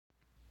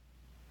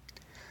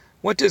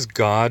What does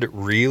God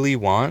really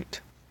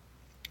want?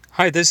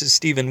 Hi, this is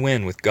Stephen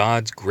Wynn with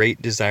God's Great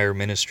Desire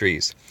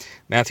Ministries.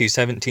 Matthew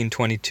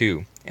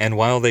 17:22. And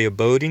while they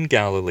abode in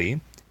Galilee,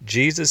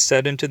 Jesus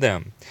said unto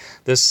them,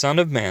 The Son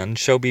of Man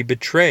shall be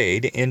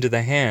betrayed into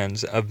the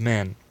hands of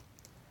men.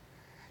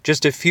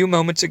 Just a few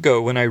moments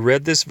ago when I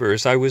read this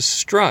verse, I was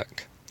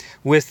struck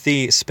with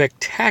the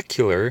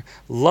spectacular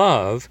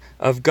love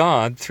of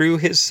God through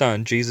His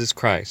Son, Jesus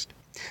Christ.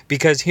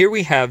 Because here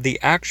we have the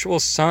actual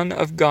Son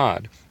of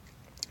God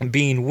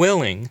being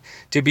willing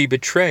to be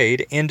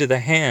betrayed into the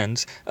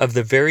hands of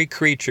the very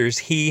creatures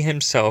He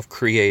Himself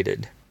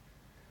created.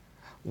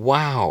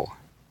 Wow!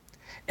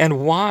 And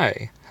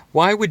why?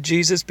 Why would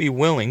Jesus be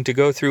willing to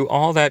go through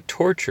all that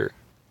torture?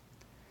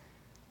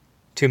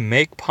 To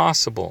make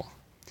possible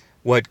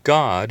what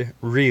God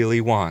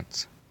really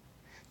wants.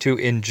 To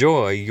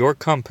enjoy your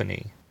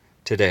company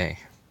today.